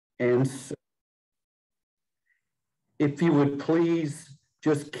And so if you would please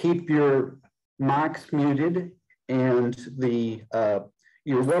just keep your mics muted, and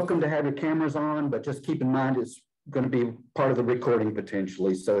you're welcome to have your cameras on, but just keep in mind it's going to be part of the recording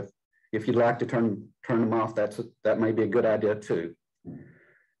potentially. So if you'd like to turn them off, that may be a good idea too.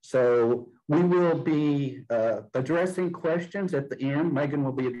 So we will be addressing questions at the end. Megan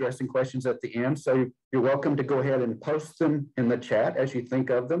will be addressing questions at the end. So you're welcome to go ahead and post them in the chat as you think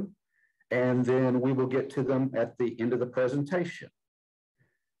of them. And then we will get to them at the end of the presentation.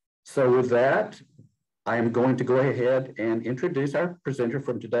 So with that, I am going to go ahead and introduce our presenter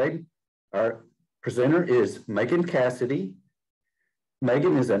from today. Our presenter is Meghan Cassidy.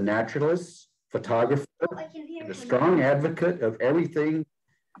 Meghan is a naturalist, photographer, and a strong advocate of everything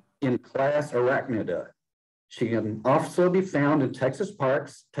in class arachnida. She can also be found in Texas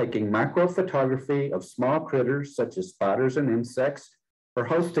parks taking macro photography of small critters such as spiders and insects, or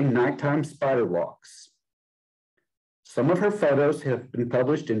hosting nighttime spider walks. Some of her photos have been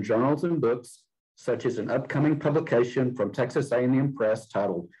published in journals and books, such as an upcoming publication from Texas A&M Press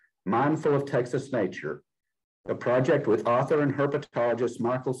titled Mindful of Texas Nature, a project with author and herpetologist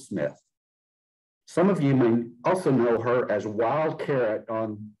Michael Smith. Some of you may also know her as Wild Carrot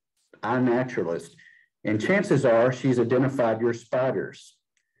on iNaturalist, and chances are she's identified your spiders.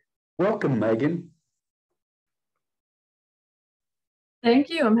 Welcome, Meghan. Thank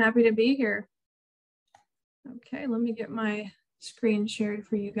you. I'm happy to be here. Okay, let me get my screen shared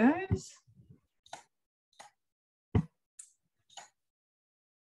for you guys.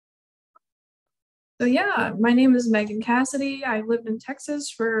 So yeah, my name is Meghan Cassidy. I've lived in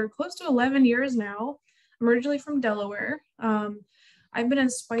Texas for close to 11 years now. I'm originally from Delaware. I've been a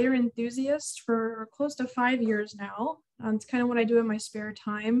spider enthusiast for close to 5 years now. It's kind of what I do in my spare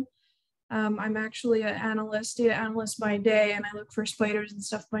time. I'm actually an analyst, data analyst by day, and I look for spiders and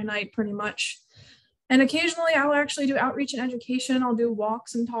stuff by night pretty much. And occasionally I'll actually do outreach and education. I'll do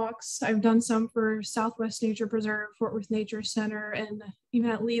walks and talks. I've done some for Southwest Nature Preserve, Fort Worth Nature Center, and even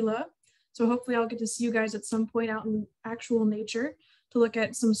at Lila. So hopefully I'll get to see you guys at some point out in actual nature to look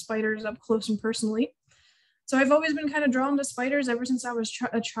at some spiders up close and personally. So I've always been kind of drawn to spiders ever since I was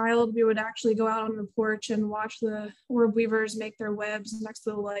a child. We would actually go out on the porch and watch the orb weavers make their webs next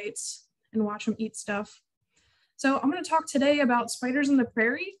to the lights and watch them eat stuff. So I'm going to talk today about spiders in the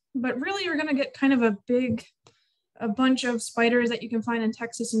prairie, but really you're going to get kind of a bunch of spiders that you can find in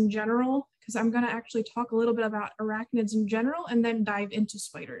Texas in general, because I'm going to actually talk a little bit about arachnids in general and then dive into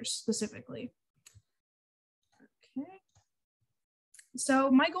spiders specifically. Okay. So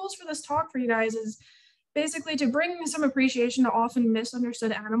my goals for this talk for you guys is basically to bring some appreciation to often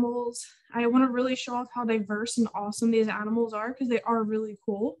misunderstood animals. I want to really show off how diverse and awesome these animals are, because they are really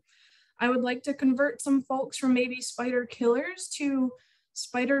cool. I would like to convert some folks from maybe spider killers to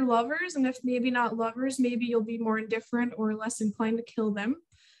spider lovers, and if maybe not lovers, maybe you'll be more indifferent or less inclined to kill them.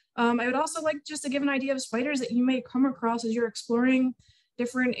 I would also like just to give an idea of spiders that you may come across as you're exploring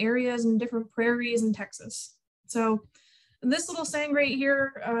different areas and different prairies in Texas. So this little saying right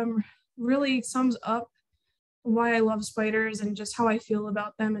here really sums up why I love spiders and just how I feel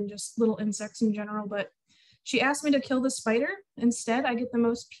about them and just little insects in general. But she asked me to kill the spider. Instead, I get the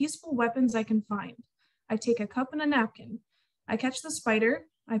most peaceful weapons I can find. I take a cup and a napkin. I catch the spider,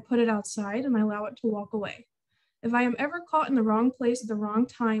 I put it outside, and I allow it to walk away. If I am ever caught in the wrong place at the wrong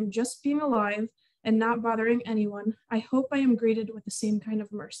time, just being alive and not bothering anyone, I hope I am greeted with the same kind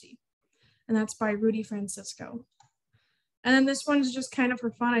of mercy. And that's by Rudy Francisco. And then this one's just kind of for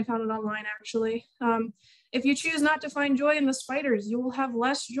fun. I found it online, actually. If you choose not to find joy in the spiders, you will have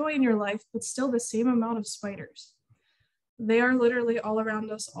less joy in your life, but still the same amount of spiders. They are literally all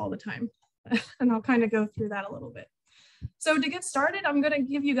around us all the time. And I'll kind of go through that a little bit. So to get started, I'm going to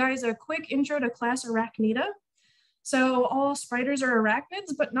give you guys a quick intro to class Arachnida. So all spiders are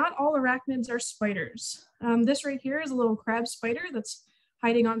arachnids, but not all arachnids are spiders. This right here is a little crab spider that's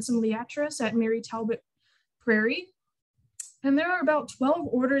hiding on some liatris at Mary Talbot Prairie. And there are about 12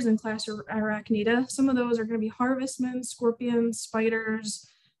 orders in class Arachnida. Some of those are going to be harvestmen, scorpions, spiders,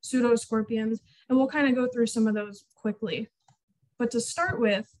 pseudoscorpions, and we'll kind of go through some of those quickly. But to start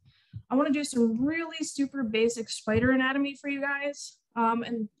with, I want to do some really super basic spider anatomy for you guys.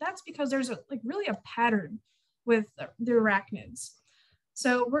 And that's because there's really a pattern with the arachnids.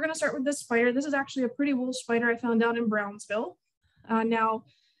 So we're going to start with this spider. This is actually a pretty wool spider I found down in Brownsville. Now,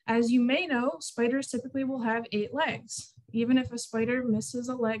 as you may know, spiders typically will have 8 legs. Even if a spider misses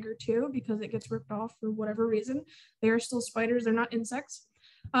a leg or 2 because it gets ripped off for whatever reason, they are still spiders, they're not insects.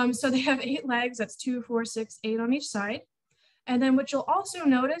 So they have 8 legs, that's 2, 4, 6, 8 on each side. And then what you'll also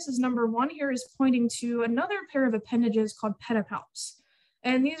notice is number 1 here is pointing to another pair of appendages called pedipalps.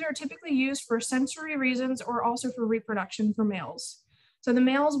 And these are typically used for sensory reasons or also for reproduction for males. So the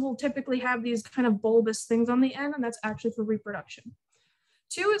males will typically have these kind of bulbous things on the end, and that's actually for reproduction.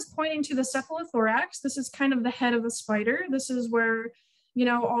 2 is pointing to the cephalothorax. This is kind of the head of the spider. This is where, you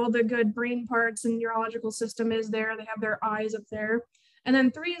know, all the good brain parts and neurological system is there. They have their eyes up there. And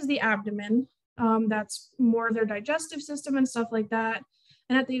then 3 is the abdomen. That's more of their digestive system and stuff like that.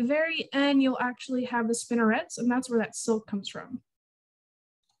 And at the very end, you'll actually have the spinnerets, and that's where that silk comes from.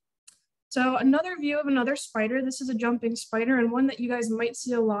 So another view of another spider. This is a jumping spider, and one that you guys might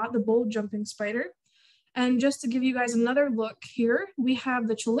see a lot, the bold jumping spider. And just to give you guys another look here, we have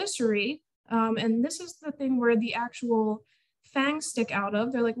the chelicerae, and this is the thing where the actual fangs stick out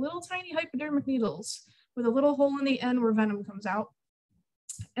of. They're like little tiny hypodermic needles with a little hole in the end where venom comes out.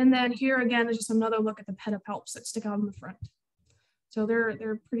 And then here again is just another look at the pedipalps that stick out in the front. So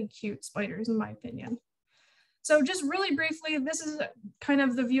they're pretty cute spiders in my opinion. So just really briefly, this is kind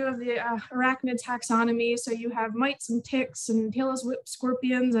of the view of the arachnid taxonomy. So you have mites and ticks and tailless whip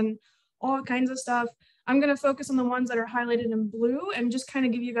scorpions and all kinds of stuff. I'm going to focus on the ones that are highlighted in blue and just kind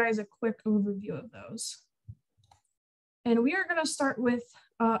of give you guys a quick overview of those. And we are going to start with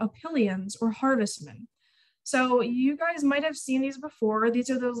opilions or harvestmen. So you guys might have seen these before. These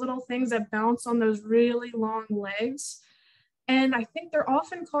are those little things that bounce on those really long legs. And I think they're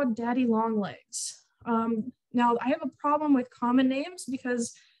often called daddy long legs. Now I have a problem with common names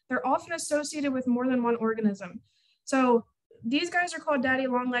because they're often associated with more than one organism. So these guys are called daddy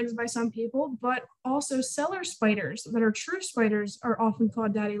long legs by some people, but also cellar spiders that are true spiders are often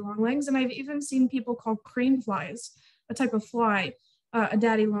called daddy long legs. And I've even seen people call crane flies, a type of fly, a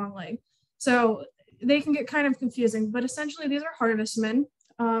daddy long leg. So they can get kind of confusing, but essentially these are harvestmen.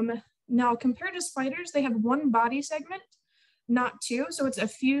 Now compared to spiders, they have one body segment, not two. So it's a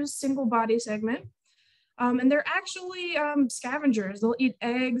fused single body segment. And they're actually scavengers. They'll eat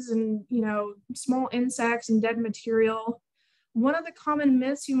eggs and, you know, small insects and dead material. One of the common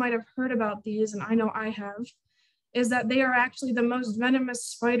myths you might have heard about these, and I know I have, is that they are actually the most venomous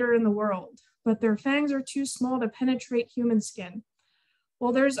spider in the world, but their fangs are too small to penetrate human skin.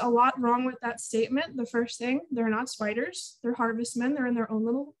 Well, there's a lot wrong with that statement. The first thing, they're not spiders, they're harvestmen. They're in their own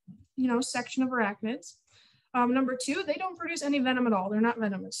little, you know, section of arachnids. Number 2, they don't produce any venom at all. They're not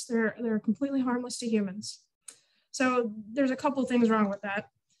venomous. They're completely harmless to humans. So there's a couple things wrong with that.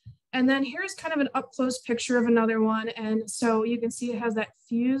 And then here's kind of an up close picture of another one. And so you can see it has that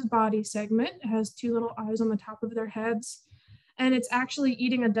fused body segment. It has 2 little eyes on the top of their heads. And it's actually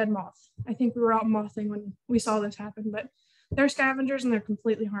eating a dead moth. I think we were out mothing when we saw this happen, but they're scavengers and they're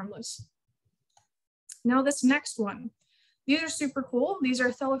completely harmless. Now this next one, these are super cool. These are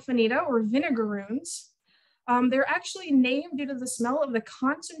Thelophanida or vinegaroons. They're actually named due to the smell of the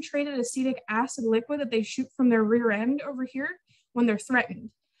concentrated acetic acid liquid that they shoot from their rear end over here when they're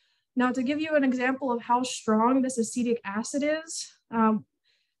threatened. Now, to give you an example of how strong this acetic acid is,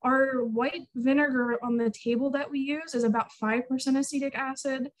 our white vinegar on the table that we use is about 5% acetic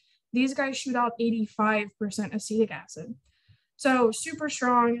acid. These guys shoot out 85% acetic acid. So super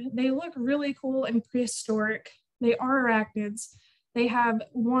strong. They look really cool and prehistoric. They are arachnids. They have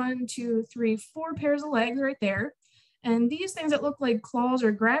 1, 2, 3, 4 pairs of legs right there. And these things that look like claws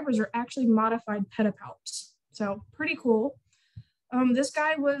or grabbers are actually modified pedipalps. So pretty cool. This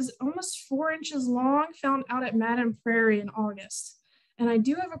guy was almost 4 inches long, found out at Madden Prairie in August. And I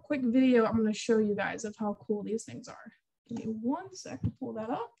do have a quick video I'm going to show you guys of how cool these things are. Give me 1 sec to pull that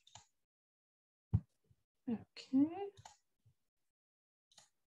up. Okay.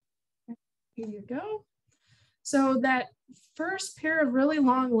 Here you go. So that first pair of really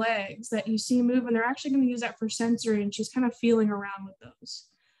long legs that you see moving, they're actually going to use that for sensory, and she's kind of feeling around with those.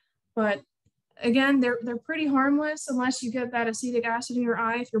 But again, they're pretty harmless unless you get that acetic acid in your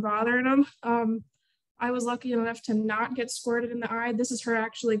eye if you're bothering them. I was lucky enough to not get squirted in the eye. This is her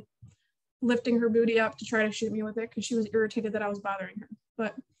actually lifting her booty up to try to shoot me with it because she was irritated that I was bothering her.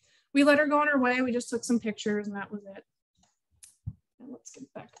 But we let her go on her way. We just took some pictures and that was it. And let's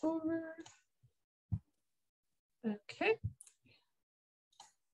get back over. Okay.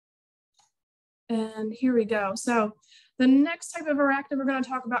 And here we go. So the next type of arachnid we're going to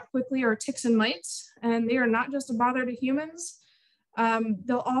talk about quickly are ticks and mites, and they are not just a bother to humans.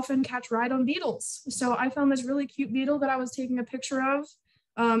 They'll often catch ride-on beetles. So I found this really cute beetle that I was taking a picture of.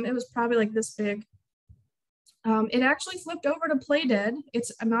 It was probably like this big. It actually flipped over to play dead.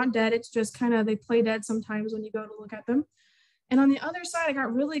 It's not dead. It's just kind of, they play dead sometimes when you go to look at them. And on the other side, I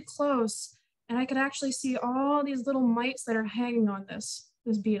got really close and I could actually see all these little mites that are hanging on this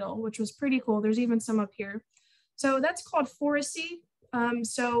beetle, which was pretty cool. There's even some up here. So that's called Foraceae.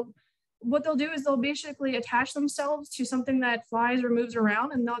 So what they'll do is they'll basically attach themselves to something that flies or moves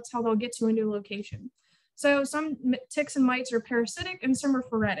around, and that's how they'll get to a new location. So some ticks and mites are parasitic and some are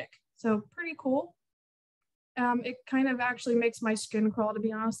phoretic. So pretty cool. It kind of actually makes my skin crawl, to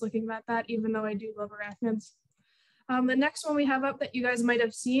be honest, looking at that, even though I do love arachnids. The next one we have up that you guys might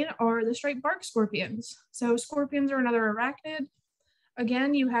have seen are the striped bark scorpions. So scorpions are another arachnid.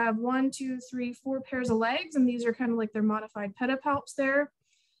 Again, you have 1, 2, 3, 4 pairs of legs, and these are kind of like their modified pedipalps there.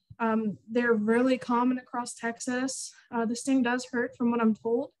 They're really common across Texas. The sting does hurt from what I'm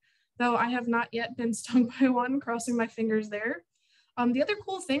told, though I have not yet been stung by one, crossing my fingers there. The other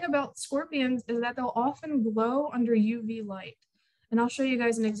cool thing about scorpions is that they'll often glow under UV light. And I'll show you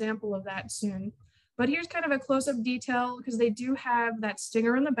guys an example of that soon. But here's kind of a close-up detail because they do have that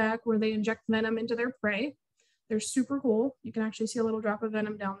stinger in the back where they inject venom into their prey. They're super cool. You can actually see a little drop of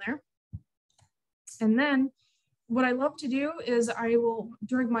venom down there. And then what I love to do is I will,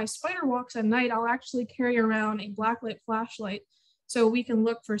 during my spider walks at night, I'll actually carry around a blacklight flashlight so we can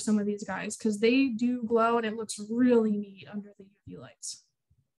look for some of these guys because they do glow and it looks really neat under the UV lights.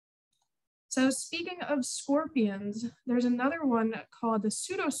 So speaking of scorpions, there's another one called the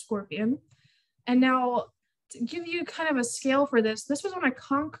pseudoscorpion. And now to give you kind of a scale for this, this was on a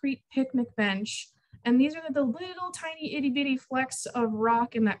concrete picnic bench. And these are the little tiny itty bitty flecks of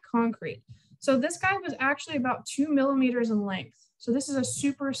rock in that concrete. So this guy was actually about 2 millimeters in length. So this is a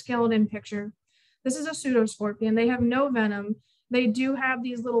super scaled in picture. This is a pseudoscorpion. They have no venom. They do have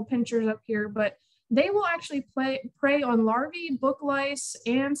these little pinchers up here, but they will actually prey on larvae, book lice,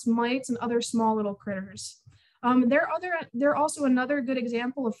 ants, mites, and other small little critters. They're also another good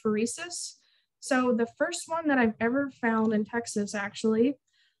example of phoresis. So the first one that I've ever found in Texas, actually,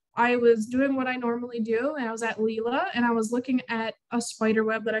 I was doing what I normally do, and I was at Leela, and I was looking at a spider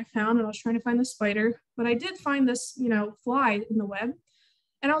web that I found, and I was trying to find the spider, but I did find this, fly in the web.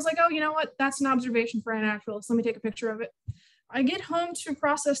 And I was like, oh, you know what? That's an observation for iNaturalist. Let me take a picture of it. I get home to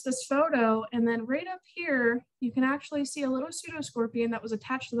process this photo, and then right up here, you can actually see a little pseudoscorpion that was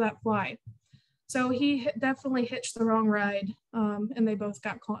attached to that fly. So he definitely hitched the wrong ride, and they both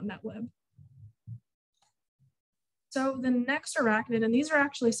got caught in that web. So the next arachnid, and these are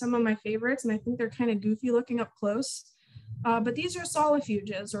actually some of my favorites, and I think they're kind of goofy looking up close, but these are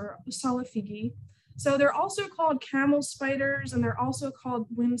solifuges or solifigi. So they're also called camel spiders, and they're also called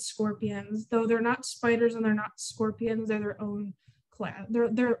wind scorpions, though they're not spiders and they're not scorpions. They're their own class, they're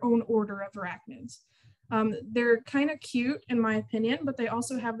their own order of arachnids. They're kind of cute in my opinion, but they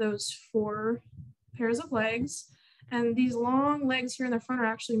also have those 4 pairs of legs, and these long legs here in the front are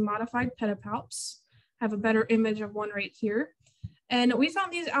actually modified pedipalps. I have a better image of one right here. And we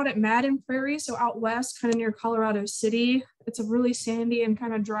found these out at Madden Prairie, so out west, kind of near Colorado City. It's a really sandy and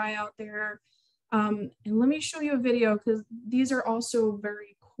kind of dry out there. And let me show you a video because these are also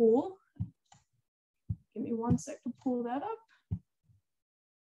very cool. Give me one sec to pull that up.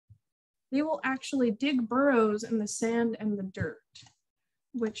 They will actually dig burrows in the sand and the dirt,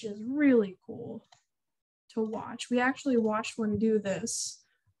 which is really cool to watch. We actually watched one do this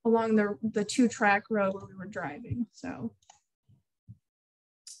along the 2-track road where we were driving. So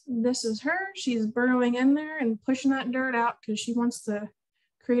this is her. She's burrowing in there and pushing that dirt out because she wants to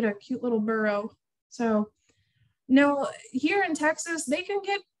create a cute little burrow. So now here in Texas, they can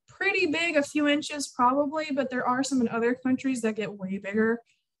get pretty big, a few inches probably, but there are some in other countries that get way bigger.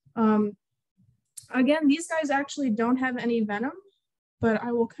 Again, these guys actually don't have any venom, but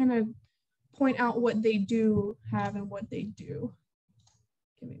I will kind of point out what they do have and what they do.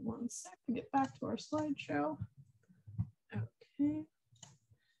 Give me one sec to get back to our slideshow. Okay.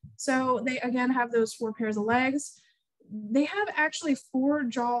 So they again have those 4 pairs of legs. They have actually 4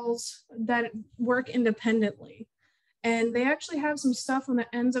 jaws that work independently. And they actually have some stuff on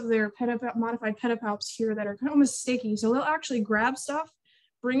the ends of their modified pedipalps here that are kind of almost sticky. So they'll actually grab stuff,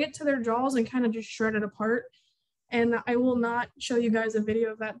 bring it to their jaws and kind of just shred it apart. And I will not show you guys a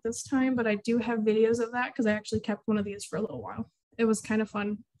video of that this time, but I do have videos of that because I actually kept one of these for a little while. It was kind of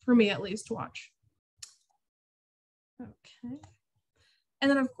fun, for me at least, to watch. Okay. And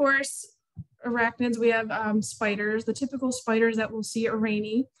then of course, arachnids, we have spiders. The typical spiders that we'll see are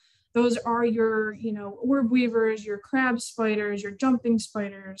rainy. Those are your, orb weavers, your crab spiders, your jumping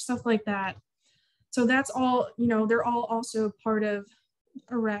spiders, stuff like that. So that's all, they're all also part of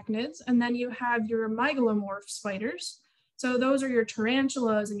arachnids. And then you have your mygalomorph spiders. So those are your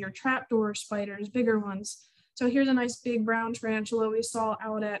tarantulas and your trapdoor spiders, bigger ones. So here's a nice big brown tarantula we saw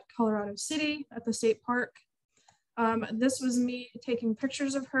out at Colorado City at the state park. This was me taking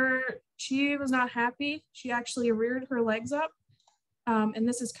pictures of her. She was not happy. She actually reared her legs up. And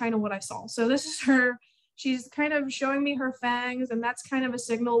this is kind of what I saw. So this is her. She's kind of showing me her fangs, and that's kind of a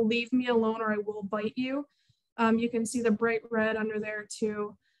signal, leave me alone or I will bite you. You can see the bright red under there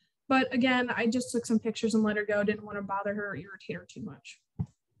too. But again, I just took some pictures and let her go. Didn't want to bother her or irritate her too much.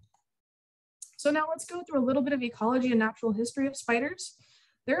 So now let's go through a little bit of ecology and natural history of spiders.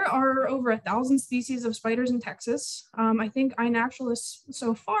 There are over 1,000 species of spiders in Texas. I think iNaturalist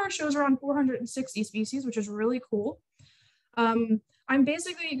so far shows around 460 species, which is really cool. I'm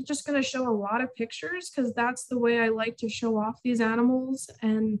basically just going to show a lot of pictures because that's the way I like to show off these animals,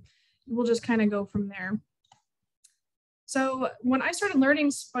 and we'll just kind of go from there. So when I started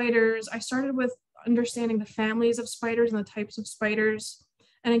learning spiders, I started with understanding the families of spiders and the types of spiders.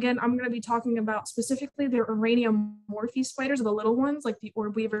 And again, I'm going to be talking about specifically the Araneomorphae spiders, the little ones like the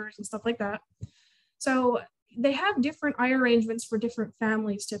orb weavers and stuff like that. So they have different eye arrangements for different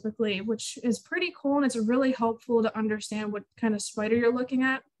families typically, which is pretty cool. And it's really helpful to understand what kind of spider you're looking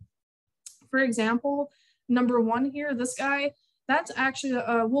at. For example, number 1 here, this guy, that's actually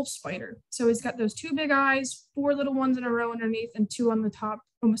a wolf spider. So he's got those 2 big eyes, 4 little ones in a row underneath, and 2 on the top,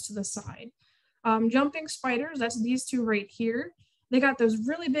 almost to the side. Jumping spiders, that's these 2 right here. They got those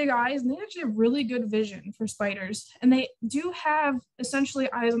really big eyes, and they actually have really good vision for spiders. And they do have essentially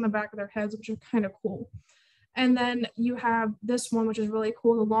eyes on the back of their heads, which are kind of cool. And then you have this one, which is really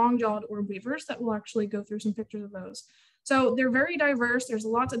cool, the long-jawed orb weavers, that we'll actually go through some pictures of those. So they're very diverse. There's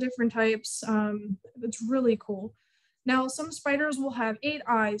lots of different types. It's really cool. Now, some spiders will have 8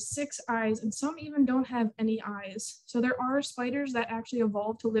 eyes, 6 eyes, and some even don't have any eyes. So there are spiders that actually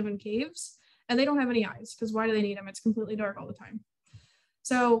evolved to live in caves, and they don't have any eyes, because why do they need them? It's completely dark all the time.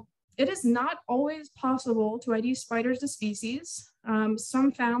 So it is not always possible to ID spiders to species.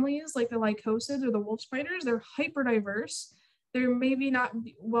 Some families, like the lycosids or the wolf spiders, they're hyper diverse. They're maybe not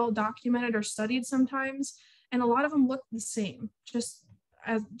well documented or studied sometimes, and a lot of them look the same, just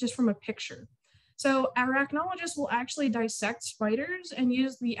from a picture. So arachnologists will actually dissect spiders and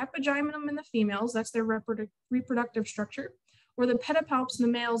use the epigymenum in the females, that's their reproductive structure, or the pedipalps in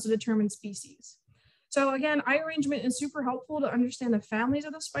the males to determine species. So again, eye arrangement is super helpful to understand the families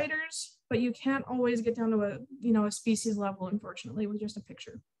of the spiders, but you can't always get down to a species level, unfortunately, with just a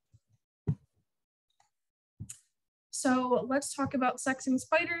picture. So let's talk about sexing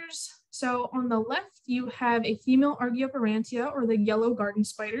spiders. So on the left, you have a female Argioperantia, or the yellow garden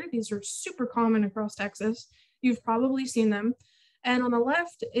spider. These are super common across Texas. You've probably seen them. And on the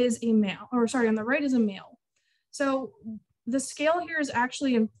left is a male, or sorry, on the right is a male. So the scale here is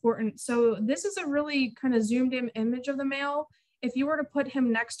actually important. So this is a really kind of zoomed in image of the male. If you were to put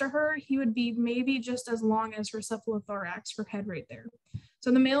him next to her, he would be maybe just as long as her cephalothorax, her head right there.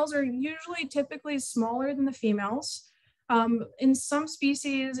 So the males are usually typically smaller than the females. In some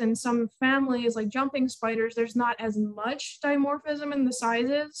species and some families, like jumping spiders, there's not as much dimorphism in the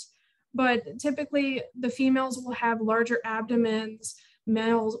sizes, but typically the females will have larger abdomens,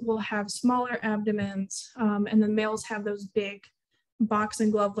 males will have smaller abdomens, and the males have those big box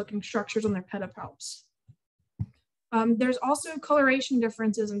and glove looking structures on their pedipalps. There's also coloration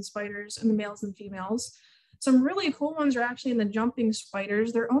differences in spiders in the males and females. Some really cool ones are actually in the jumping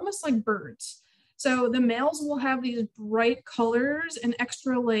spiders. They're almost like birds. So the males will have these bright colors and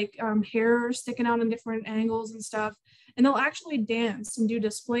extra hair sticking out in different angles and stuff, and they'll actually dance and do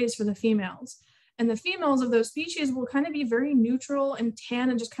displays for the females. And the females of those species will kind of be very neutral and tan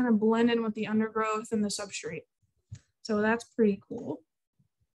and just kind of blend in with the undergrowth and the substrate. So that's pretty cool.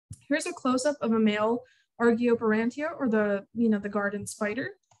 Here's a close-up of a male Argioperantia, or the garden spider.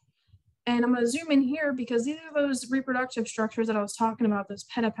 And I'm going to zoom in here because these are those reproductive structures that I was talking about, those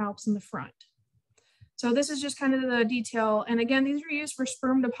pedipalps in the front. So this is just kind of the detail. And again, these are used for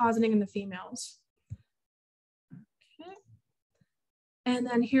sperm depositing in the females. Okay. And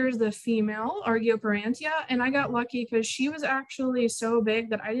then here's the female Argioperantia. And I got lucky because she was actually so big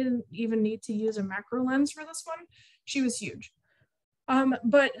that I didn't even need to use a macro lens for this one. She was huge.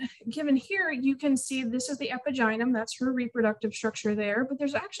 But given here, you can see this is the epigymenum. That's her reproductive structure there. But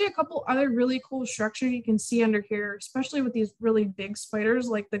there's actually a couple other really cool structures you can see under here, especially with these really big spiders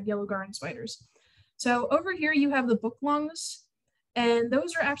like the yellow garden spiders. So over here, you have the book lungs, and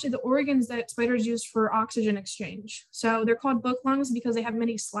those are actually the organs that spiders use for oxygen exchange. So they're called book lungs because they have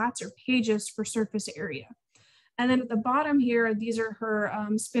many slats or pages for surface area. And then at the bottom here, these are her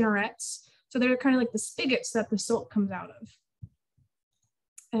spinnerets. So they're kind of like the spigots that the silk comes out of.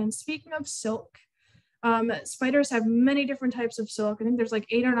 And speaking of silk, spiders have many different types of silk. I think there's like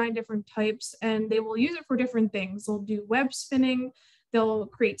 8 or 9 different types, and they will use it for different things. They'll do web spinning. They'll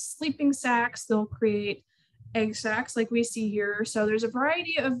create sleeping sacs, they'll create egg sacs like we see here. So there's a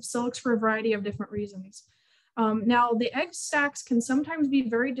variety of silks for a variety of different reasons. Now, the egg sacs can sometimes be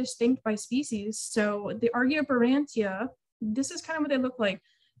very distinct by species. So the Archaeopterantia, this is kind of what they look like.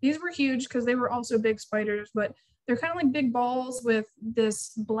 These were huge because they were also big spiders, but they're kind of like big balls with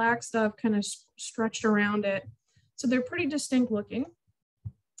this black stuff kind of stretched around it. So they're pretty distinct looking.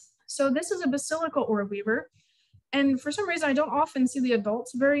 So this is a basilical orb weaver. And for some reason, I don't often see the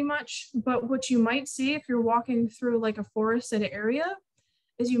adults very much, but what you might see if you're walking through like a forested area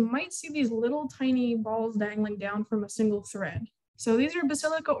is you might see these little tiny balls dangling down from a single thread. So these are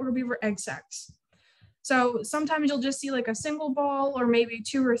basilical orb weaver egg sacs. So sometimes you'll just see like a single ball or maybe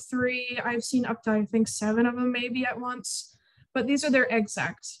 2 or 3. I've seen up to, I think, 7 of them maybe at once, but these are their egg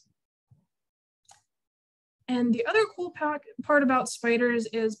sacs. And the other cool part about spiders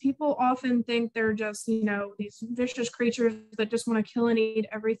is people often think they're just, you know, these vicious creatures that just want to kill and eat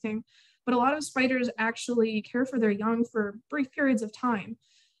everything. But a lot of spiders actually care for their young for brief periods of time.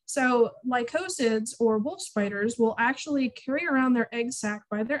 So lycosids or wolf spiders will actually carry around their egg sac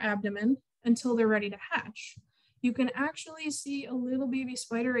by their abdomen until they're ready to hatch. You can actually see a little baby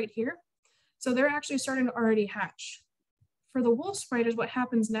spider right here. So they're actually starting to already hatch. For the wolf spiders, what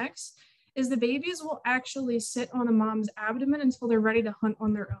happens next is the babies will actually sit on a mom's abdomen until they're ready to hunt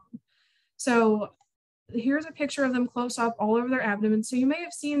on their own. So here's a picture of them close up all over their abdomen. So you may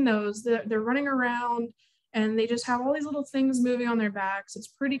have seen those. They're running around and they just have all these little things moving on their backs. It's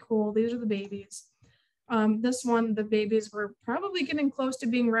pretty cool. These are the babies. This one, the babies were probably getting close to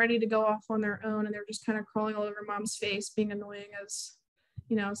being ready to go off on their own, and they're just kind of crawling all over mom's face, being annoying as,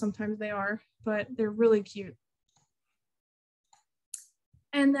 you know, sometimes they are, but they're really cute.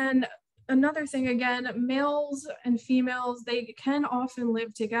 And then another thing, again, males and females, they can often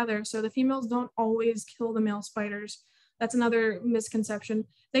live together. So the females don't always kill the male spiders. That's another misconception.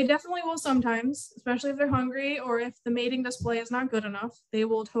 They definitely will sometimes, especially if they're hungry or if the mating display is not good enough. They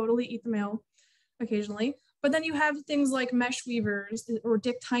will totally eat the male occasionally. But then you have things like mesh weavers or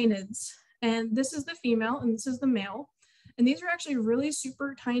dictynids. And this is the female and this is the male. And these are actually really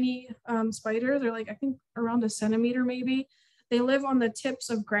super tiny spiders. They're like, I think around 1 centimeter maybe. They live on the tips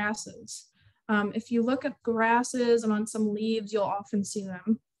of grasses. If you look at grasses and on some leaves, you'll often see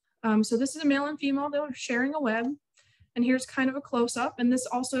them. So this is a male and female. They're sharing a web. And here's kind of a close-up. And this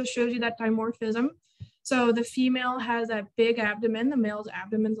also shows you that dimorphism. So the female has that big abdomen. The male's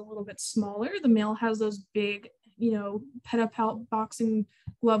abdomen's a little bit smaller. The male has those big, you know, pedipalp boxing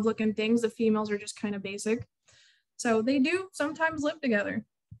glove looking things. The females are just kind of basic. So they do sometimes live together.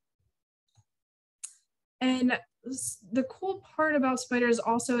 And the cool part about spiders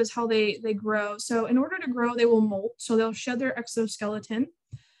also is how they grow. So in order to grow, they will molt. So they'll shed their exoskeleton.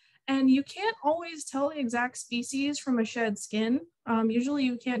 And you can't always tell the exact species from a shed skin. Usually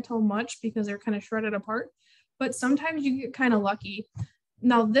you can't tell much because they're kind of shredded apart, but sometimes you get kind of lucky.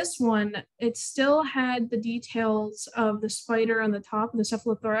 Now this one, it still had the details of the spider on the top, the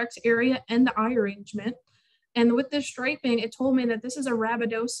cephalothorax area, and the eye arrangement. And with this striping, it told me that this is a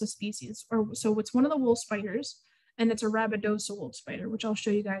Rabidosa species, or so it's one of the wolf spiders, and it's a Rabidosa wolf spider, which I'll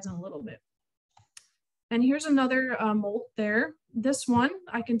show you guys in a little bit. And here's another molt there. This one,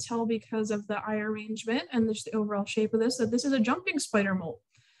 I can tell because of the eye arrangement and just the overall shape of this, that this is a jumping spider molt.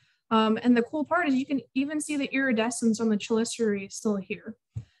 And the cool part is you can even see the iridescence on the chelicerae still here.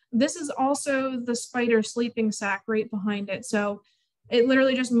 This is also the spider sleeping sac right behind it. So it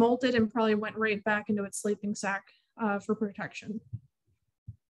literally just molted and probably went right back into its sleeping sac for protection.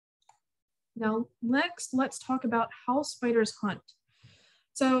 Now, next, let's talk about how spiders hunt.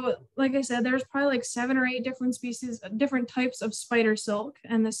 So like I said, there's probably like 7 or 8 different species, different types of spider silk.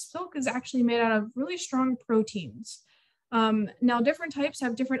 And the silk is actually made out of really strong proteins. Now different types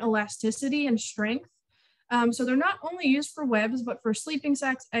have different elasticity and strength. So they're not only used for webs, but for sleeping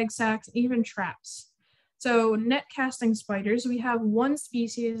sacs, egg sacs, even traps. So net casting spiders, we have one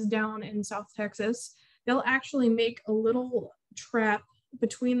species down in South Texas. They'll actually make a little trap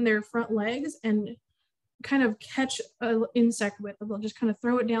between their front legs and kind of catch an insect with it. They'll just kind of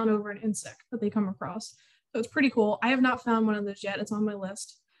throw it down over an insect that they come across. So it's pretty cool. I have not found one of those yet. It's on my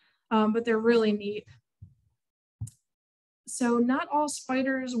list, but they're really neat. So not all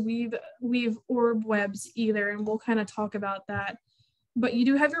spiders weave orb webs either, and we'll kind of talk about that. But you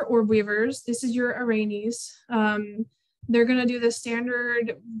do have your orb weavers. This is your arachnids. They're gonna do the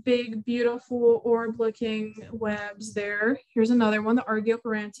standard big, beautiful orb-looking webs there. Here's another one, the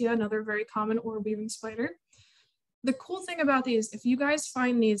Archaeopterantia, another very common orb weaving spider. The cool thing about these, if you guys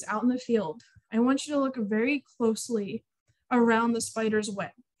find these out in the field, I want you to look very closely around the spider's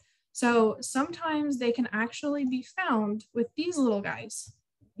web. So sometimes they can actually be found with these little guys.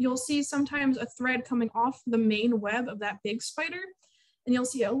 You'll see sometimes a thread coming off the main web of that big spider, and you'll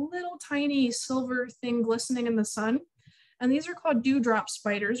see a little tiny silver thing glistening in the sun. And these are called dewdrop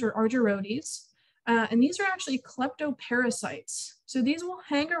spiders or argyrodes. And these are actually kleptoparasites. So these will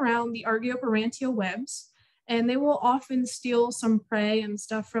hang around the Argioperantia webs, and they will often steal some prey and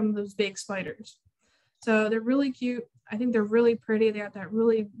stuff from those big spiders. So they're really cute. I think they're really pretty. They have that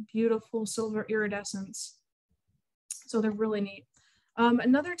really beautiful silver iridescence. So they're really neat.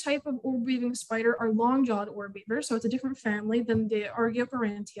 Another type of orb weaving spider are long-jawed orb weavers. So it's a different family than the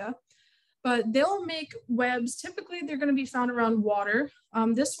Argioperantia, but they'll make webs. Typically they're going to be found around water.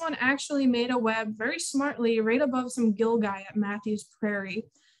 This one actually made a web very smartly right above some gilgai at Matthews Prairie.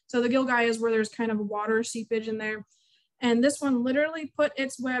 So the gilgai is where there's kind of water seepage in there. And this one literally put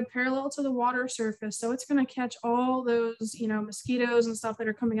its web parallel to the water surface. So it's going to catch all those, mosquitoes and stuff that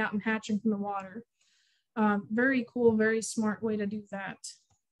are coming out and hatching from the water. Very cool, very smart way to do that.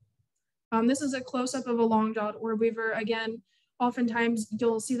 This is a close-up of a long-jawed orb weaver. Again, oftentimes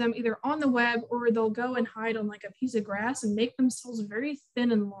you'll see them either on the web or they'll go and hide on like a piece of grass and make themselves very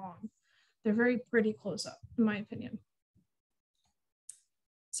thin and long. They're very pretty close-up, in my opinion.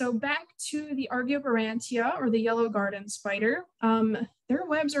 So back to the Argioperantia, or the yellow garden spider. Their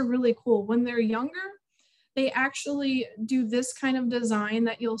webs are really cool. When they're younger, they actually do this kind of design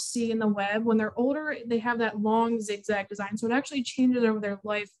that you'll see in the web. When they're older, they have that long zigzag design. So it actually changes over their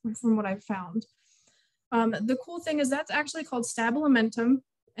life from what I've found. The cool thing is that's actually called stabilimentum,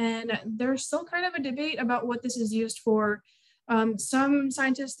 and there's still kind of a debate about what this is used for. Some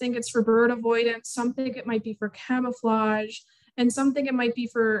scientists think it's for bird avoidance, some think it might be for camouflage, and some think it might be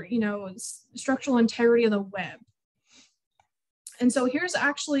for, structural integrity of the web. And so here's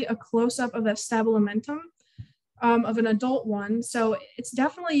actually a close-up of a stabilimentum, of an adult one. So it's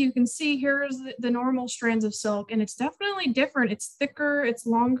definitely, you can see here's the normal strands of silk, and it's definitely different. It's thicker, it's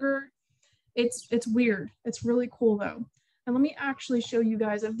longer. It's weird. It's really cool though. And let me actually show you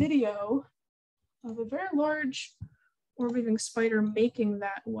guys a video of a very large orb weaving spider making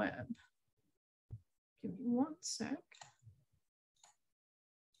that web. Give me one sec.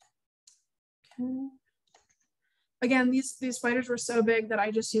 Okay. Again, these spiders were so big that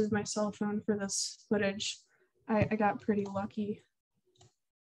I just used my cell phone for this footage. I got pretty lucky.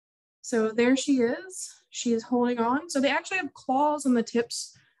 So there she is. She is holding on. So they actually have claws on the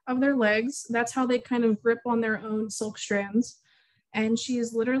tips of their legs. That's how they kind of grip on their own silk strands. And she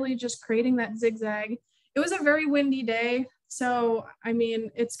is literally just creating that zigzag. It was a very windy day. So, I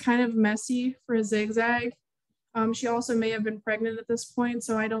mean, it's kind of messy for a zigzag. She also may have been pregnant at this point,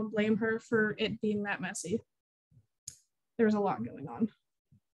 so I don't blame her for it being that messy. There's a lot going on.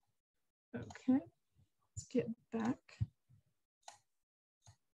 Okay, let's get back.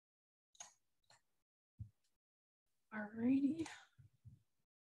 Alrighty.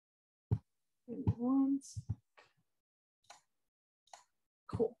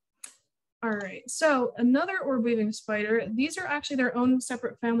 Cool. All right, so another orb weaving spider, these are actually their own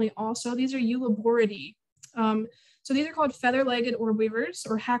separate family also. These are Eulaboridae. So these are called feather-legged orb weavers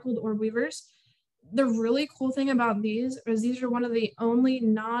or hackled orb weavers. The really cool thing about these is these are one of the only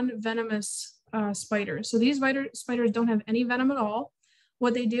non-venomous spiders. So these spiders don't have any venom at all.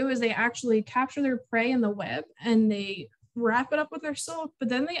 What they do is they actually capture their prey in the web and they wrap it up with their silk, but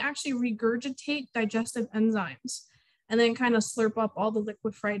then they actually regurgitate digestive enzymes and then kind of slurp up all the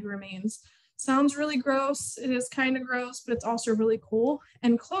liquefied remains. Sounds really gross. It is kind of gross, but it's also really cool.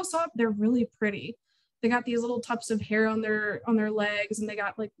 And close up, they're really pretty. They got these little tufts of hair on their legs, and they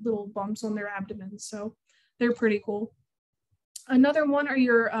got like little bumps on their abdomen. So they're pretty cool. Another one are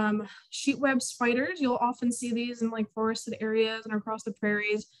your sheet web spiders. You'll often see these in like forested areas and across the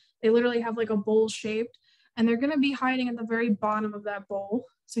prairies. They literally have like a bowl shaped, and they're going to be hiding at the very bottom of that bowl.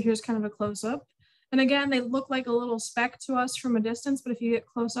 So here's kind of a close up. And again, they look like a little speck to us from a distance, but if you get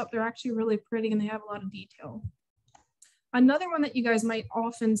close up, they're actually really pretty and they have a lot of detail. Another one that you guys might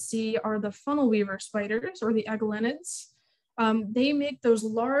often see are the funnel weaver spiders or the agolenids. They make those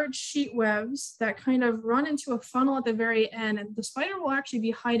large sheet webs that kind of run into a funnel at the very end, and the spider will actually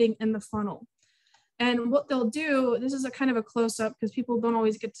be hiding in the funnel. And what they'll do, this is a kind of a close-up because people don't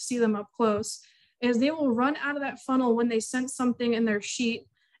always get to see them up close, is they will run out of that funnel when they sense something in their sheet,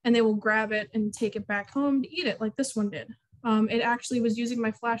 and they will grab it and take it back home to eat it like this one did. It actually was using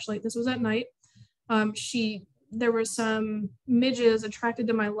my flashlight. This was at night. There were some midges attracted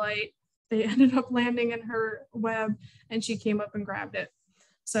to my light. They ended up landing in her web and she came up and grabbed it.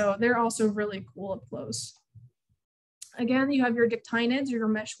 So they're also really cool up close. Again, you have your dictynids or your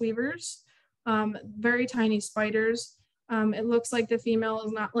mesh weavers, very tiny spiders. It looks like the female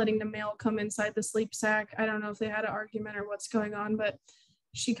is not letting the male come inside the sleep sack. I don't know if they had an argument or what's going on, but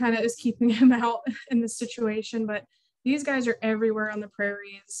she kind of is keeping him out in this situation. But These guys are everywhere on the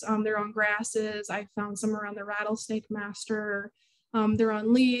prairies. They're on grasses. I found some around the rattlesnake master. They're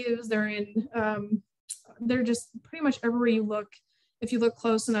on leaves. They're just pretty much everywhere you look. If you look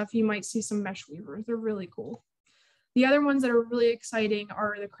close enough, you might see some mesh weavers. They're really cool. The other ones that are really exciting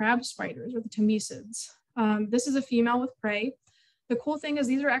are the crab spiders, or the tomisids. This is a female with prey. The cool thing is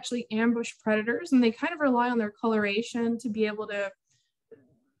these are actually ambush predators, and they kind of rely on their coloration to be able to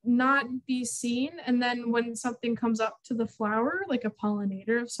not be seen. And then when something comes up to the flower, like a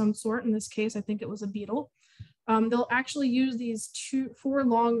pollinator of some sort, in this case, I think it was a beetle, they'll actually use these 4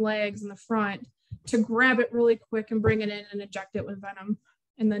 long legs in the front to grab it really quick and bring it in and inject it with venom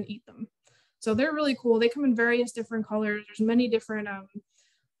and then eat them. So they're really cool. They come in various different colors. There's many different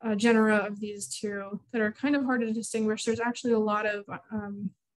genera of these two that are kind of hard to distinguish. There's actually a lot of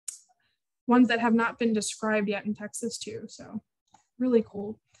ones that have not been described yet in Texas too. So really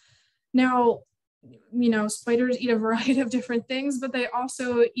cool. Now, you know, spiders eat a variety of different things, but they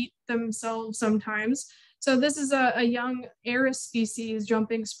also eat themselves sometimes. So this is a young Aris species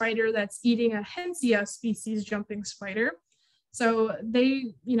jumping spider that's eating a Hensia species jumping spider. So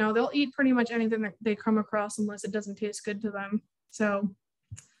they, you know, they'll eat pretty much anything that they come across unless it doesn't taste good to them. So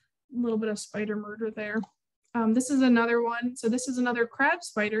a little bit of spider murder there. This is another one. So this is another crab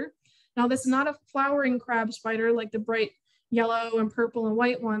spider. Now this is not a flowering crab spider like the bright yellow and purple and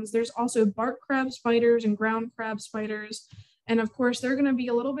white ones. There's also bark crab spiders and ground crab spiders. And of course, they're going to be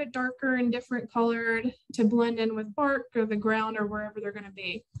a little bit darker and different colored to blend in with bark or the ground or wherever they're going to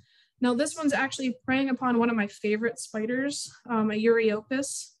be. Now, this one's actually preying upon one of my favorite spiders, a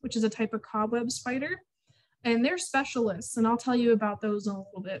Euryopus, which is a type of cobweb spider. And they're specialists, and I'll tell you about those in a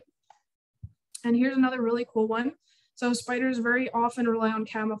little bit. And here's another really cool one. So spiders very often rely on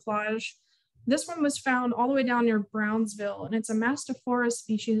camouflage. This one was found all the way down near Brownsville, and it's a Mastiphora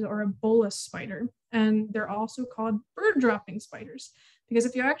species, or a bolus spider. And they're also called bird dropping spiders, because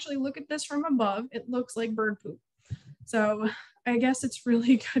if you actually look at this from above, it looks like bird poop. So I guess it's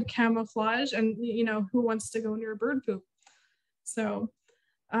really good camouflage, and you know, who wants to go near bird poop? So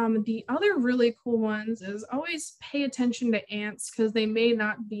the other really cool ones is always pay attention to ants, because they may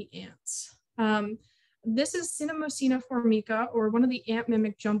not be ants. This is Cinemocina formica, or one of the ant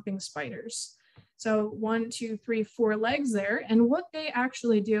mimic jumping spiders. So 1, 2, 3, 4 legs there. And what they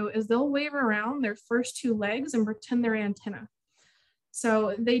actually do is they'll wave around their first 2 legs and pretend they're antenna.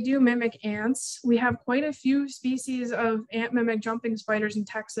 So they do mimic ants. We have quite a few species of ant mimic jumping spiders in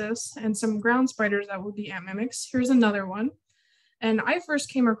Texas, and some ground spiders that would be ant mimics. Here's another one. And I first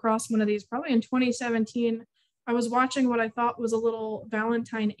came across one of these probably in 2017. I was watching what I thought was a little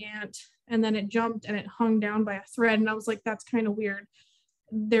Valentine ant, and then it jumped and it hung down by a thread. And I was like, that's kind of weird.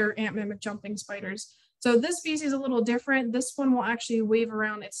 They're ant mimic jumping spiders. So this species is a little different. This one will actually wave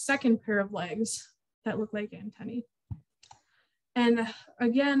around its second pair of legs that look like antennae. And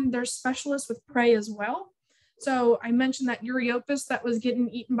again, they're specialists with prey as well. So I mentioned that Euryopus that was getting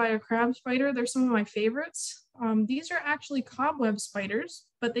eaten by a crab spider. They're some of my favorites. These are actually cobweb spiders,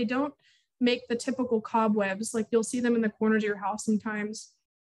 but they don't make the typical cobwebs. Like you'll see them in the corners of your house sometimes.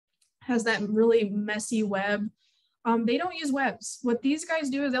 Has that really messy web. They don't use webs. What these guys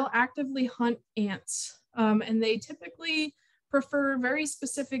do is they'll actively hunt ants. And they typically prefer very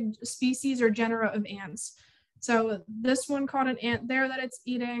specific species or genera of ants. So this one caught an ant there that it's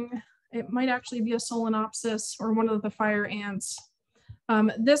eating. It might actually be a Solenopsis or one of the fire ants.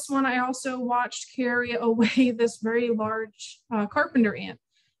 This one I also watched carry away this very large carpenter ant.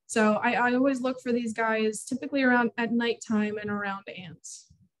 So I always look for these guys typically around at nighttime and around ants.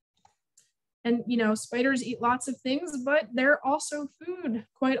 And you know, spiders eat lots of things, but they're also food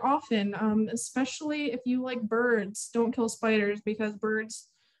quite often, especially if you like birds. Don't kill spiders, because birds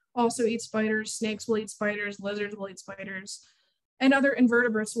also eat spiders. Snakes will eat spiders, lizards will eat spiders, and other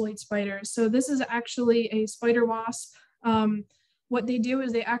invertebrates will eat spiders. So this is actually a spider wasp. What they do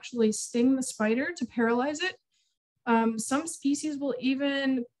is they actually sting the spider to paralyze it. Some species will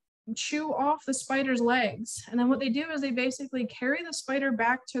even chew off the spider's legs. And then what they do is they basically carry the spider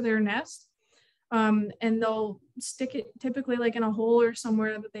back to their nest, and they'll stick it typically like in a hole or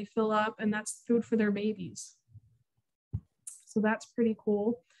somewhere that they fill up, and that's food for their babies. So that's pretty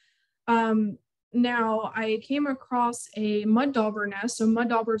cool. Now I came across a mud dauber nest. So mud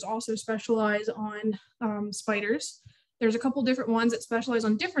daubers also specialize on spiders. There's a couple different ones that specialize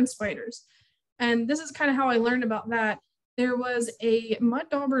on different spiders. And this is kind of how I learned about that. There was a mud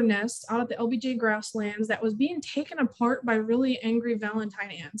dauber nest out at the LBJ grasslands that was being taken apart by really angry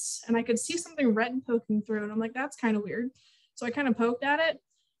Valentine ants. And I could see something red poking through, and I'm like, that's kind of weird. So I kind of poked at it.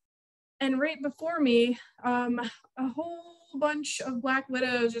 And right before me, a whole bunch of black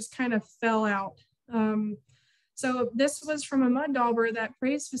widows just kind of fell out. So this was from a mud dauber that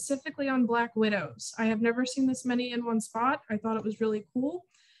preys specifically on black widows. I have never seen this many in one spot. I thought it was really cool.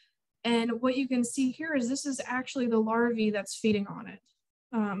 And what you can see here is this is actually the larvae that's feeding on it.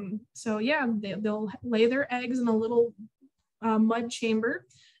 So yeah, they'll lay their eggs in a little mud chamber.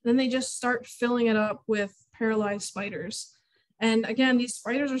 Then they just start filling it up with paralyzed spiders. And again, these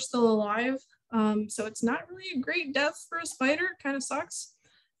spiders are still alive. So it's not really a great death for a spider, kind of sucks,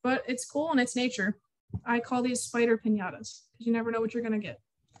 but it's cool and it's nature. I call these spider piñatas because you never know what you're gonna get.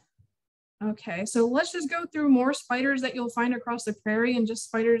 Okay, so let's just go through more spiders that you'll find across the prairie and just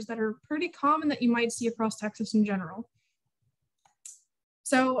spiders that are pretty common that you might see across Texas in general.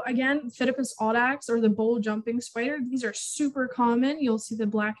 So again, Phidippus audax, or the bowl jumping spider, these are super common. You'll see the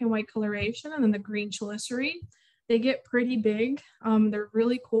black and white coloration and then the green chelicerae. They get pretty big. They're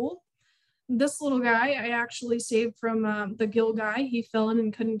really cool. This little guy I actually saved from the gill guy. He fell in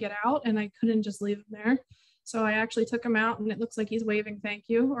and couldn't get out, and I couldn't just leave him there. So I actually took him out, and it looks like he's waving thank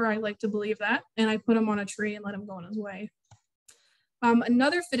you, or I like to believe that. And I put him on a tree and let him go on his way.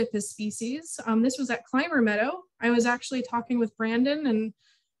 Another Phidippus species, this was at Climber Meadow. I was actually talking with Brandon, and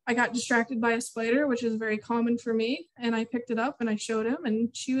I got distracted by a spider, which is very common for me. And I picked it up and I showed him,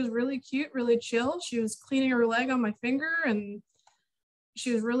 and she was really cute, really chill. She was cleaning her leg on my finger, and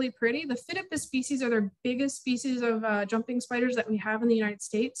she was really pretty. The Phidippus species are the biggest species of jumping spiders that we have in the United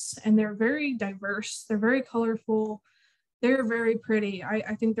States, and they're very diverse. They're very colorful. They're very pretty.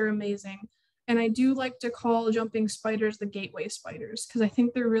 I think they're amazing. And I do like to call jumping spiders the gateway spiders because I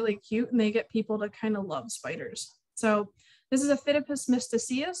think they're really cute and they get people to kind of love spiders. So this is a Phidippus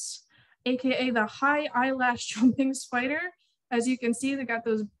mysticeus, AKA the high eyelash jumping spider. As you can see, they got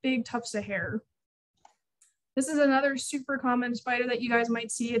those big tufts of hair. This is another super common spider that you guys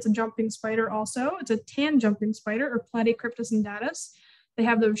might see. It's a jumping spider also. It's a tan jumping spider, or Platycryptus undatus. They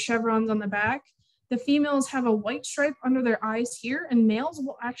have those chevrons on the back. The females have a white stripe under their eyes here, and males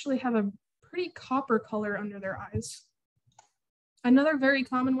will actually have a pretty copper color under their eyes. Another very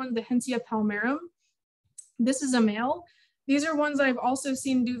common one, the Hensia palmarum. This is a male. These are ones I've also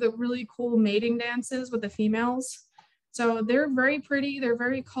seen do the really cool mating dances with the females. So they're very pretty, they're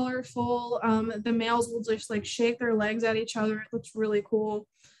very colorful. The males will just like shake their legs at each other. It looks really cool.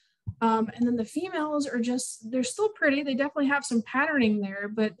 And then the females are just, they're still pretty. They definitely have some patterning there,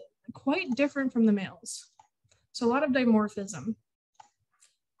 but quite different from the males. So a lot of dimorphism.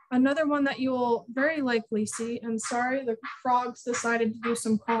 Another one that you will very likely see, and sorry, the frogs decided to do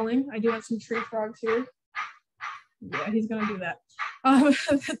some calling. I do have some tree frogs here. Yeah, he's gonna do that.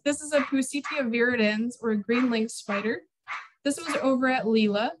 This is a Pusitia viridans, or a green lynx spider. This was over at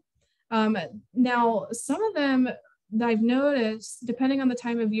Lila. Now, some of them that I've noticed, depending on the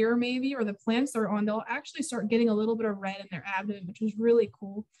time of year maybe, or the plants they're on, they'll actually start getting a little bit of red in their abdomen, which is really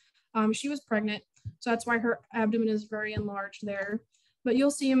cool. She was pregnant, so that's why her abdomen is very enlarged there. But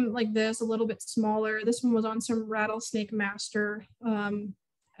you'll see them like this, a little bit smaller. This one was on some rattlesnake master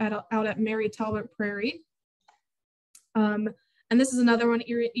out at Mary Talbot Prairie. And this is another one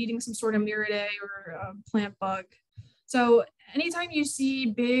eating some sort of Muridae or plant bug. So anytime you see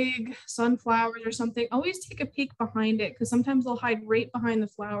big sunflowers or something, always take a peek behind it because sometimes they'll hide right behind the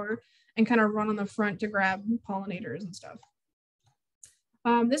flower and kind of run on the front to grab pollinators and stuff.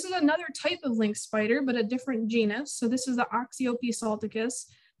 This is another type of lynx spider, but a different genus. So this is the Oxyopes salticus.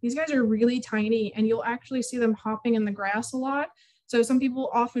 These guys are really tiny and you'll actually see them hopping in the grass a lot. So some people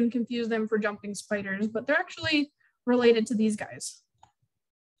often confuse them for jumping spiders, but they're actually related to these guys.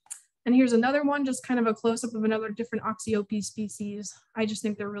 And here's another one, just kind of a close-up of another different Oxyopes species. I just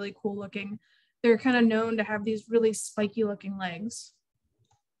think they're really cool looking. They're kind of known to have these really spiky looking legs.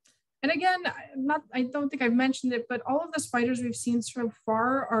 And again, I don't think I've mentioned it, but all of the spiders we've seen so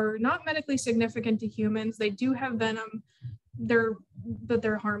far are not medically significant to humans. They do have venom, but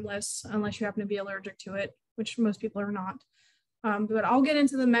they're harmless unless you happen to be allergic to it, which most people are not. But I'll get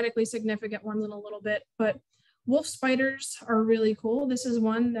into the medically significant ones in a little bit. But wolf spiders are really cool. This is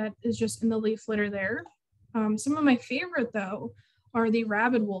one that is just in the leaf litter there. Some of my favorite though are the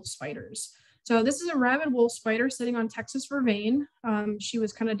rabid wolf spiders. So this is a rabid wolf spider sitting on Texas vervain. She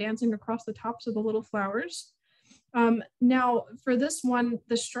was kind of dancing across the tops of the little flowers. Now for this one,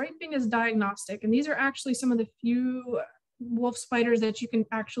 the striping is diagnostic, and these are actually some of the few wolf spiders that you can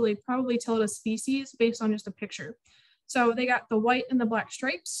actually probably tell it a species based on just a picture. So they got the white and the black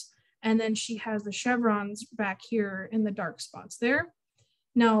stripes, and then she has the chevrons back here in the dark spots there.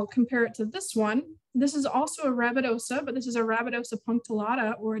 Now compare it to this one. This is also a rabidosa, but this is a Rabidosa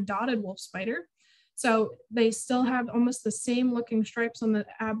punctillata, or a dotted wolf spider. So they still have almost the same looking stripes on the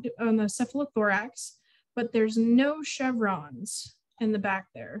cephalothorax, but there's no chevrons in the back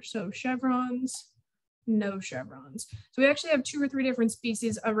there. So chevrons, no chevrons. So we actually have 2 or 3 different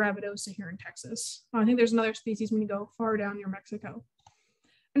species of Rabidosa here in Texas. I think there's another species when you go far down near Mexico.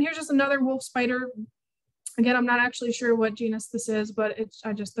 And here's just another wolf spider. Again, I'm not actually sure what genus this is, but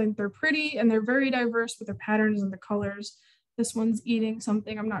I just think they're pretty and they're very diverse with their patterns and the colors. This one's eating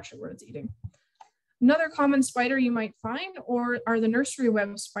something. I'm not sure what it's eating. Another common spider you might find are the nursery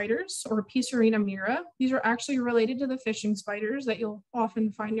web spiders, or Piserina mira. These are actually related to the fishing spiders that you'll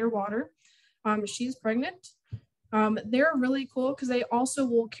often find near water. She's pregnant. They're really cool because they also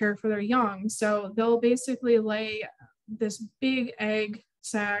will care for their young. So they'll basically lay this big egg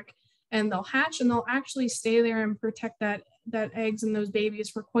sac and they'll hatch and they'll actually stay there and protect that eggs and those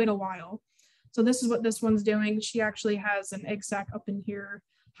babies for quite a while. So this is what this one's doing. She actually has an egg sac up in here,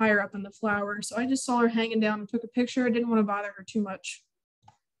 higher up in the flower. So I just saw her hanging down and took a picture. I didn't want to bother her too much.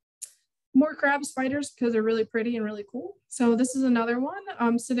 More crab spiders because they're really pretty and really cool. So this is another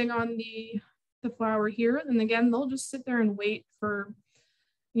one sitting on the flower here. And again, they'll just sit there and wait for,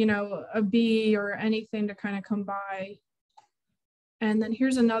 you know, a bee or anything to kind of come by. And then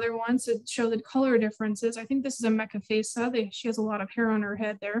here's another one to show the color differences. I think this is a Mecafesa. She has a lot of hair on her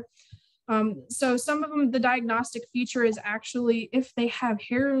head there. So some of them, the diagnostic feature is actually if they have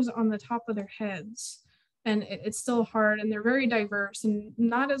hairs on the top of their heads, and it's still hard, and they're very diverse and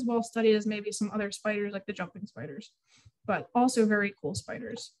not as well studied as maybe some other spiders like the jumping spiders, but also very cool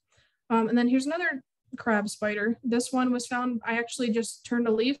spiders. And then here's another crab spider. This one was found, I actually just turned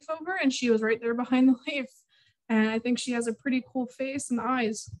a leaf over and she was right there behind the leaf. And I think she has a pretty cool face and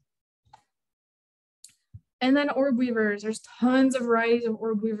eyes. And then orb weavers. There's tons of varieties of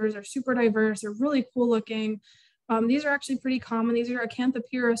orb weavers. They're super diverse. They're really cool looking. These are actually pretty common. These are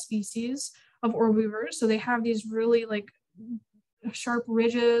Acanthoptera species of orb weavers. So they have these really like sharp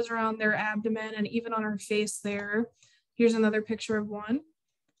ridges around their abdomen and even on her face there. Here's another picture of one.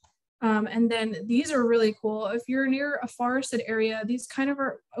 And then these are really cool. If you're near a forested area, these kind of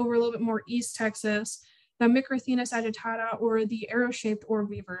are over a little bit more East Texas, the Microthenus agitata or the arrow-shaped orb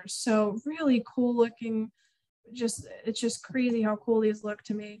weavers. So really cool looking, it's just crazy how cool these look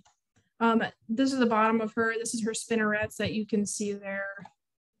to me. This is the bottom of her. This is her spinnerets that you can see there.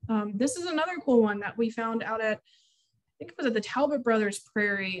 This is another cool one that we found out at, I think it was at the Talbot Brothers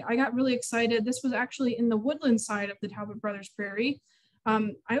Prairie. I got really excited. This was actually in the woodland side of the Talbot Brothers Prairie.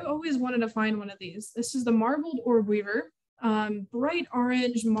 I always wanted to find one of these. This is the marbled orb weaver. Bright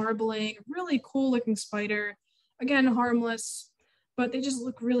orange marbling, really cool looking spider. Again, harmless, but they just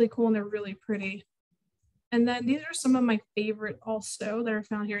look really cool and they're really pretty. And then these are some of my favorite also that are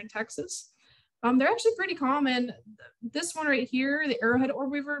found here in Texas. They're actually pretty common. This one right here, the arrowhead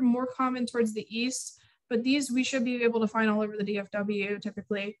orb weaver, more common towards the east, but these we should be able to find all over the DFW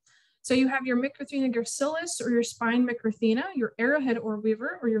typically. So you have your Microthena gracilis or your spine Microthena, your arrowhead orb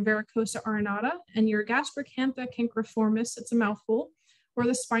weaver or your Varicosa arenata, and your Gastrocantha cancroformis, it's a mouthful, or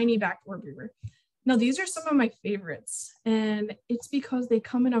the spiny backed orb weaver. Now these are some of my favorites, and it's because they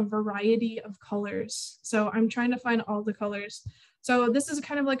come in a variety of colors. So I'm trying to find all the colors. So this is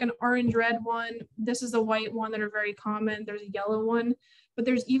kind of like an orange-red one. This is the white one that are very common. There's a yellow one, but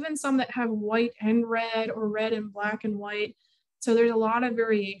there's even some that have white and red or red and black and white. So there's a lot of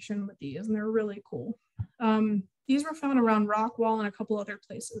variation with these and they're really cool. These were found around Rockwall and a couple other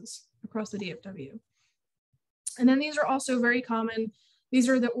places across the DFW. And then these are also very common. These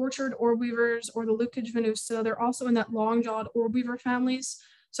are the orchard orb weavers or the Leucage venusta. They're also in that long-jawed orb weaver families.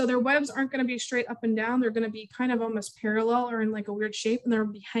 So their webs aren't going to be straight up and down. They're going to be kind of almost parallel or in like a weird shape, and they'll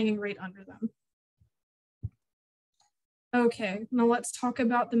be hanging right under them. Okay, now let's talk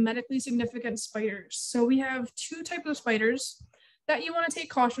about the medically significant spiders. So we have 2 types of spiders that you want to take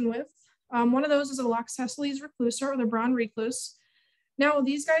caution with. One of those is a Loxosceles reclusa or the brown recluse. Now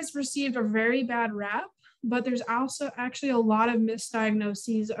these guys received a very bad rap, but there's also actually a lot of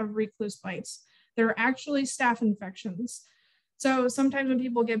misdiagnoses of recluse bites. They're actually staph infections. So sometimes when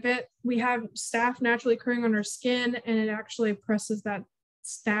people get bit, we have staph naturally occurring on our skin and it actually presses that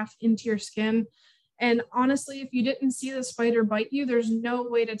staph into your skin. And honestly, if you didn't see the spider bite you, there's no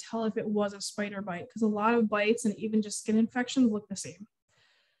way to tell if it was a spider bite because a lot of bites and even just skin infections look the same.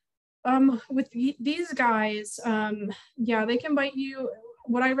 With these guys, yeah, they can bite you.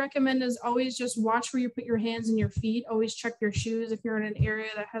 What I recommend is always just watch where you put your hands and your feet. Always check your shoes if you're in an area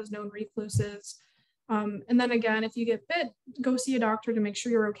that has known recluses. And then again, if you get bit, go see a doctor to make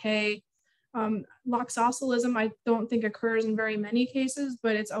sure you're okay. Loxoscelism, I don't think occurs in very many cases,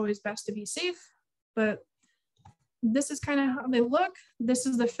 but it's always best to be safe. But this is kind of how they look. This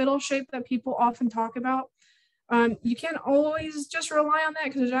is the fiddle shape that people often talk about. You can't always just rely on that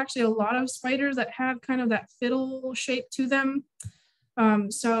because there's actually a lot of spiders that have kind of that fiddle shape to them.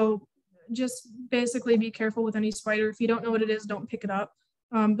 So just basically be careful with any spider. If you don't know what it is, don't pick it up.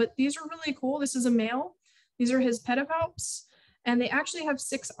 But these are really cool. This is a male. These are his pedipalps, and they actually have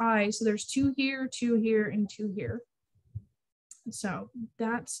 6 eyes. So there's 2 here, 2 here, and 2 here. So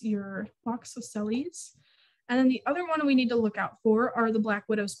that's your Loxosceles. And then the other one we need to look out for are the black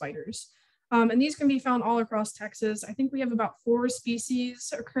widow spiders. And these can be found all across Texas. I think we have about 4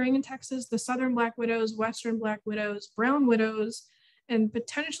 species occurring in Texas: the southern black widows, western black widows, brown widows, and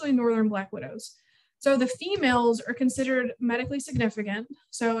potentially northern black widows. So the females are considered medically significant.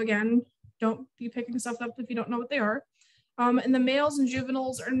 So again, don't be picking stuff up if you don't know what they are. And the males and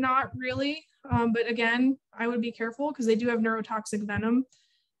juveniles are not really, but again, I would be careful because they do have neurotoxic venom.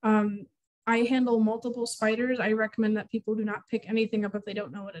 I handle multiple spiders. I recommend that people do not pick anything up if they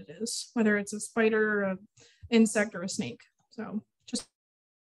don't know what it is, whether it's a spider, an insect, or a snake. So just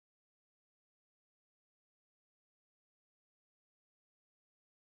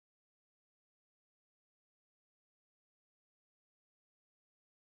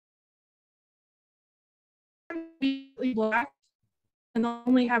be black, and they'll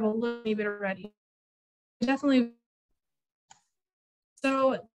only have a little bit already. Definitely.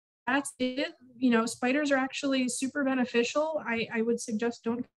 So that's it. You know, spiders are actually super beneficial. I would suggest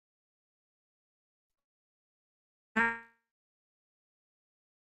don't.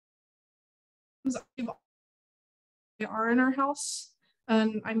 They are in our house,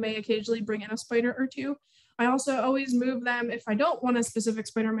 and I may occasionally bring in a spider or 2. I also always move them if I don't want a specific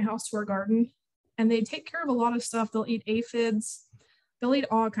spider in my house to our garden, and they take care of a lot of stuff. They'll eat aphids, they'll eat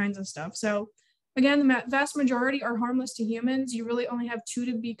all kinds of stuff. So again, the vast majority are harmless to humans. You really only have 2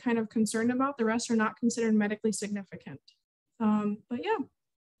 to be kind of concerned about. The rest are not considered medically significant. But yeah,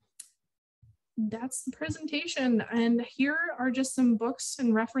 that's the presentation. And here are just some books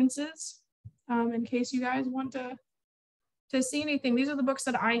and references in case you guys want to see anything. These are the books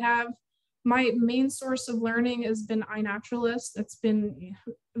that I have. My main source of learning has been iNaturalist. It's been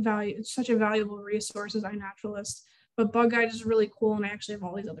such a valuable resource as iNaturalist. But Bug Guide is really cool, and I actually have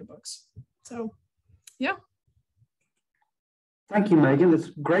all these other books. So, yeah. Thank you, Megan. It's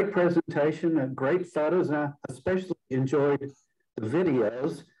a great presentation, great photos, and I especially enjoyed the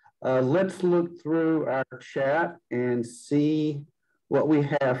videos. Let's look through our chat and see what we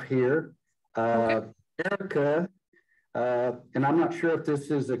have here. Okay. Erica, and I'm not sure if this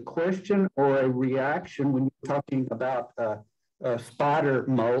is a question or a reaction when you're talking about spider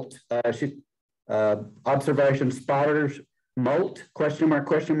molt. Observation spiders molt, question mark,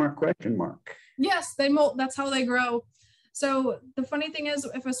 question mark, question mark. Yes, they molt. That's how they grow. So the funny thing is,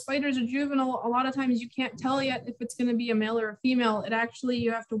 if a spider is a juvenile, a lot of times you can't tell yet if it's going to be a male or a female. It actually,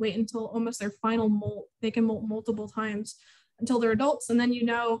 you have to wait until almost their final molt. They can molt multiple times until they're adults, and then you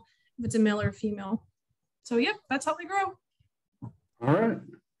know if it's a male or a female. So yep, that's how they grow. All right.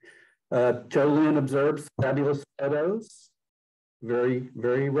 Jolynn observes fabulous photos. Very,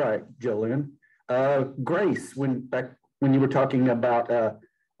 very right, Jolynn. Grace, when you were talking about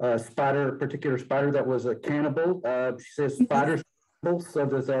a spider, particular spider that was a cannibal, she says spiders, so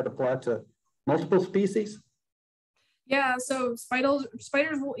does that apply to multiple species? Yeah, so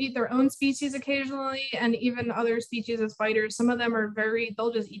spiders will eat their own species occasionally, and even other species of spiders. Some of them are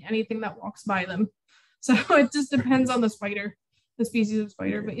they'll just eat anything that walks by them. So it just depends on the spider, the species of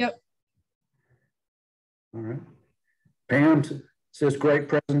spider, but yep. All right. Pam says, great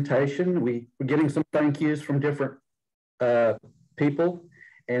presentation. We're getting some thank yous from different people.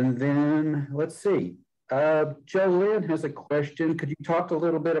 And then let's see. Jolynn has a question. Could you talk a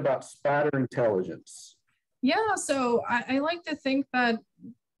little bit about spider intelligence? Yeah, so I like to think that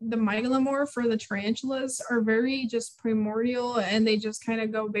the mygalomorph or the tarantulas are very just primordial, and they just kind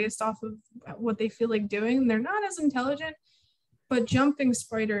of go based off of what they feel like doing. They're not as intelligent, but jumping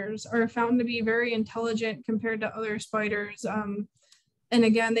spiders are found to be very intelligent compared to other spiders. And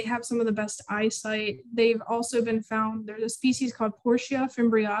again, they have some of the best eyesight. They've also been found, there's a species called Portia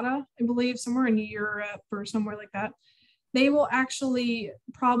fimbriata, I believe, somewhere in Europe or somewhere like that. They will actually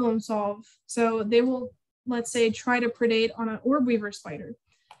problem solve. So they will, let's say, try to predate on an orb weaver spider.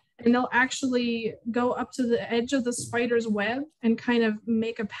 And they'll actually go up to the edge of the spider's web and kind of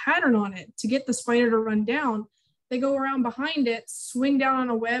make a pattern on it to get the spider to run down. They go around behind it, swing down on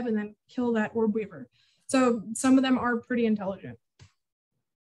a web, and then kill that orb weaver. So some of them are pretty intelligent.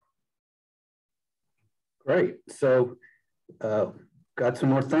 Great. So got some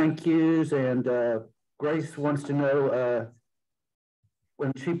more thank yous, and Grace wants to know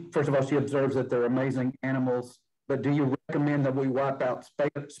when first of all, she observes that they're amazing animals, but do you recommend that we wipe out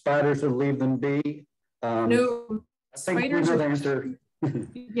spiders or leave them be? No, spiders are the answer.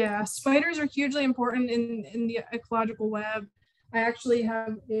 Yeah, spiders are hugely important in the ecological web. I actually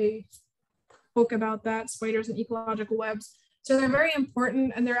have a book about that, Spiders and Ecological Webs. So they're very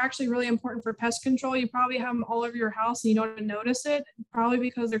important, and they're actually really important for pest control. You probably have them all over your house and you don't even notice it, probably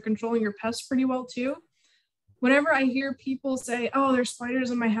because they're controlling your pests pretty well too. Whenever I hear people say, oh, there's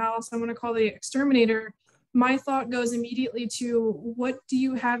spiders in my house, I'm gonna call the exterminator, my thought goes immediately to, what do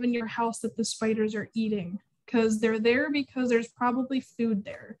you have in your house that the spiders are eating? Because they're there because there's probably food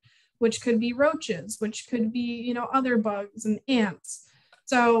there, which could be roaches, which could be, you know, other bugs and ants.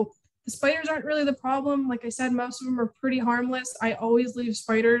 So the spiders aren't really the problem. Like I said, most of them are pretty harmless. I always leave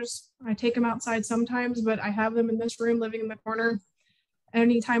spiders. I take them outside sometimes, but I have them in this room living in the corner.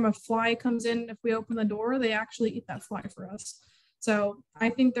 Anytime a fly comes in, if we open the door, they actually eat that fly for us. So I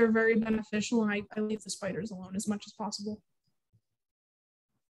think they're very beneficial, and I leave the spiders alone as much as possible.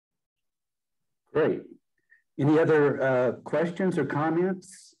 Great. Any other questions or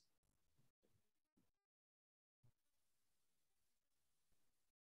comments?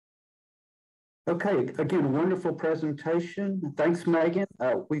 Okay, again, wonderful presentation. Thanks, Megan.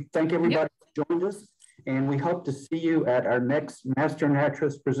 We thank everybody who joined us, and we hope to see you at our next Master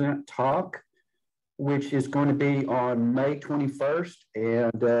Naturalists Present talk, which is going to be on May 21st,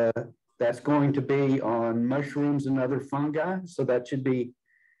 and that's going to be on mushrooms and other fungi. So that should be,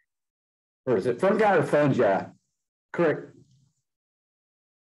 or is it fungi or fungi? Correct.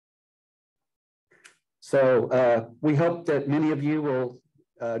 So we hope that many of you will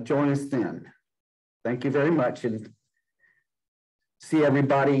join us then. Thank you very much, and see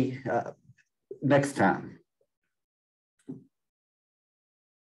everybody next time.